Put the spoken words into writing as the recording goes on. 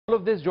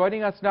Of this,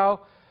 joining us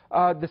now,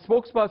 the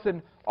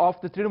spokesperson of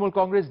the Trinamool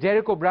Congress,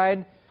 Derek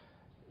O'Brien.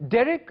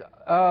 Derek,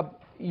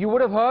 you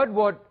would have heard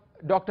what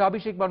Dr.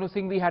 Abhishek Manu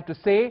Singhvi had to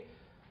say.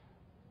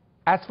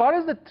 As far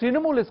as the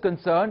Trinamool is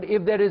concerned,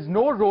 if there is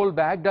no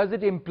rollback, does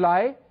it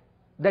imply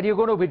that you're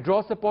going to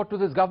withdraw support to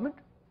this government?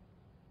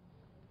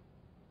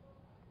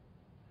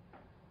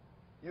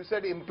 You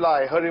said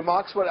imply. Her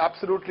remarks were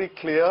absolutely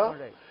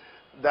clear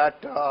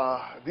that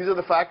these are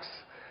the facts.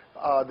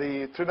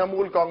 The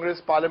Trinamool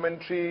Congress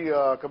Parliamentary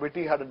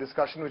Committee had a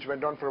discussion which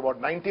went on for about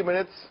 90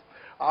 minutes.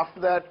 After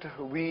that,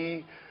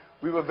 we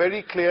were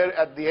very clear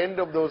at the end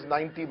of those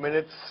 90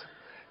 minutes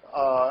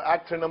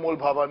at Trinamool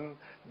Bhavan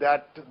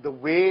that the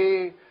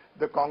way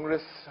the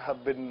Congress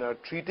have been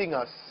treating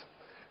us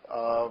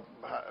has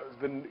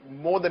been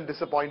more than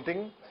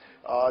disappointing.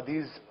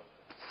 These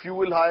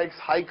fuel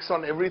hikes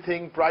on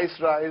everything, price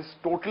rise,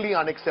 totally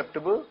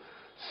unacceptable.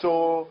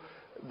 So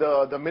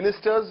the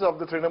ministers of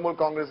the Trinamool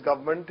Congress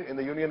government in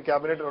the Union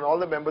Cabinet and all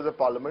the members of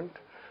Parliament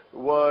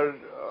were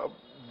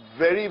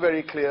very,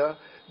 very clear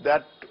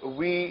that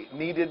we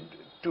needed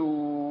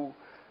to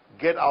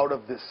get out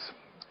of this.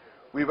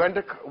 We went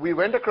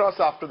across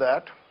after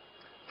that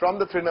from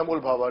the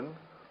Trinamool Bhavan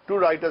to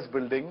Writers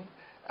Building,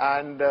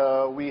 and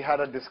we had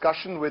a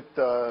discussion with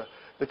the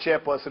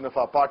chairperson of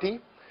our party,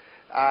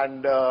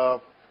 and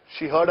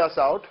she heard us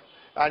out,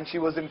 and she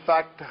was in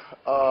fact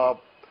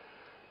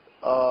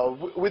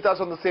with us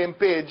on the same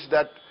page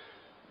that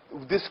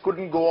this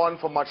couldn't go on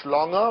for much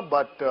longer,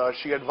 but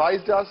she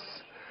advised us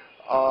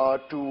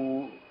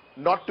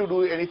not to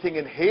do anything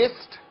in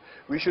haste.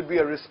 We should be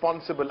a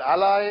responsible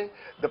ally.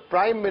 The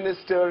Prime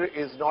Minister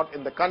is not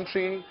in the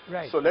country,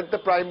 so let the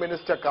Prime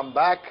Minister come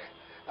back,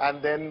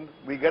 and then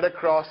we get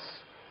across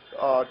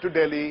to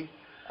Delhi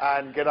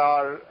and get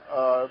our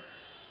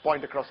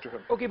point across to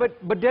him. Okay,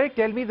 but Derek,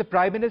 tell me, the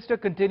Prime Minister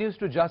continues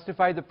to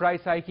justify the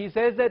price hike. He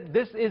says that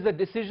this is a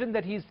decision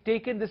that he's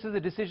taken, this is a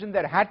decision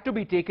that had to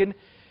be taken.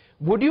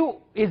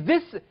 Is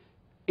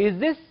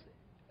this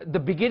the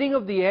beginning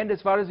of the end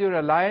as far as your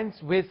alliance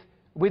with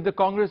the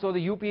Congress or the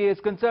UPA is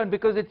concerned?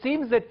 Because it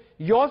seems that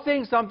you're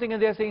saying something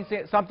and they're saying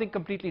something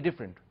completely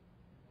different.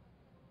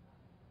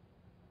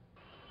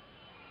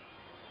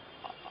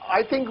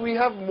 I think we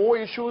have more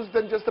issues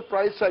than just the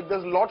price hike.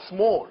 There's lots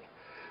more.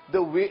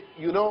 The way,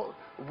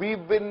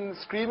 we've been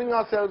screaming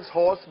ourselves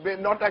hoarse,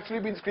 not actually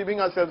been screaming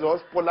ourselves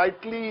hoarse,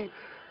 politely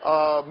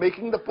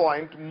making the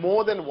point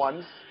more than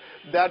once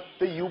that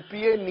the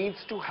UPA needs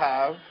to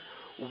have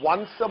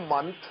once a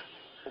month,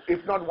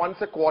 if not once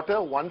a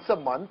quarter, once a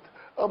month,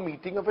 a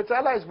meeting of its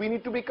allies. We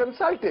need to be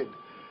consulted.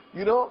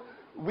 We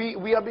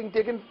are being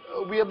taken,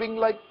 we are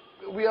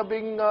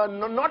being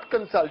not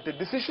consulted.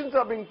 Decisions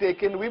are being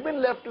taken. We've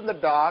been left in the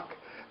dark,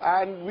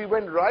 and we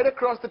went right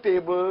across the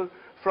table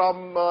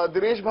from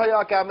Dinesh Bhai,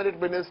 our cabinet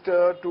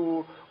minister,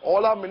 to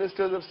all our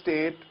ministers of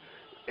state,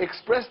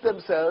 expressed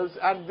themselves,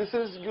 and this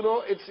is,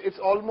 it's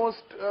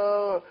almost,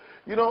 the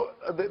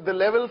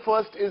level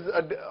first is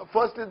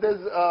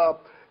there's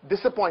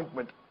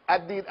disappointment.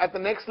 At the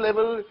next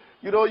level,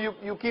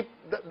 you keep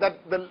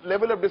the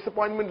level of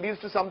disappointment leads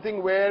to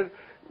something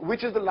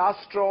which is the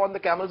last straw on the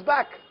camel's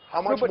back.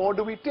 How much more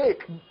do we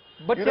take?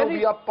 But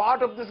we are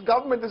part of this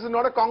government. This is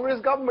not a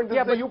Congress government. This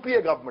is a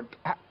UPA government.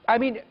 I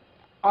mean,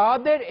 are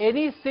there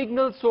any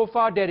signals so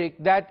far, Derek,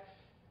 that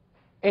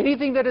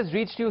anything that has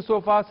reached you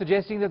so far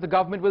suggesting that the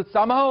government will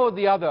somehow or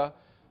the other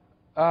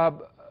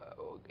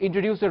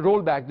introduce a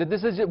rollback? That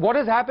this is what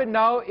has happened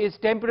now is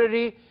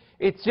temporary.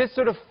 It's just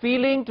sort of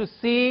feeling to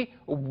see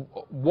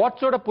what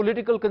sort of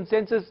political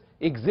consensus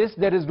exists.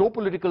 There is no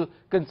political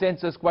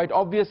consensus, quite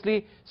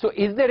obviously. So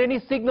is there any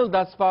signal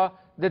thus far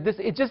that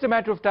it's just a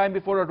matter of time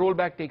before a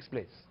rollback takes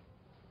place?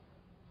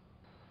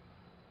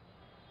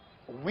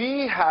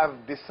 We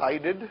have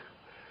decided.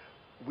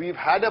 We've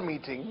had a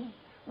meeting,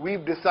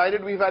 we've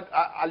decided,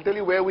 I'll tell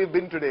you where we've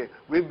been today.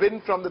 We've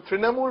been from the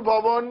Trinamool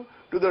Bhavan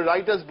to the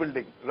Writers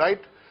Building, right?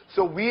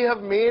 So we have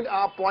made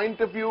our point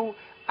of view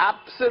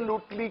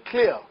absolutely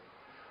clear.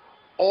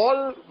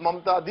 All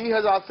Mamta Di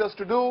has asked us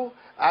to do,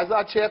 as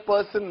our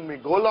chairperson, we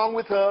go along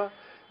with her,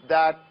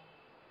 that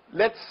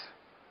let's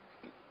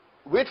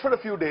wait for a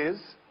few days,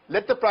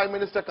 let the Prime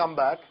Minister come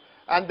back,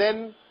 and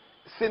then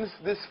since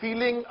this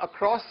feeling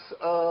across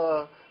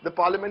the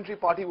parliamentary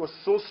party was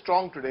so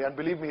strong today, and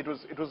believe me, it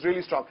was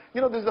really strong.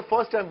 This is the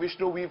first time,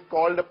 Vishnu, we've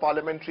called a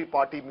parliamentary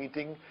party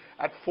meeting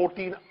at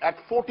 14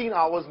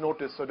 hours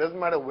notice. So it doesn't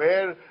matter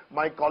where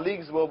my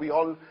colleagues were,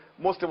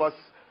 most of us,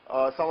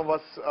 some of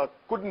us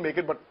couldn't make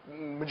it, but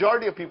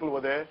majority of people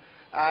were there.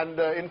 And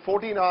in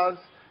 14 hours,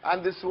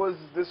 and this was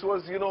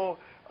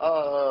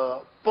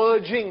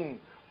purging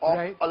of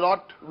a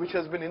lot which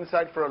has been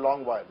inside for a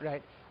long while.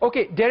 Right.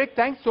 Okay, Derek,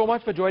 thanks so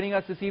much for joining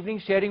us this evening,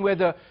 sharing where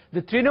the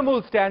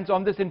Trinamool stands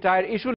on this entire issue.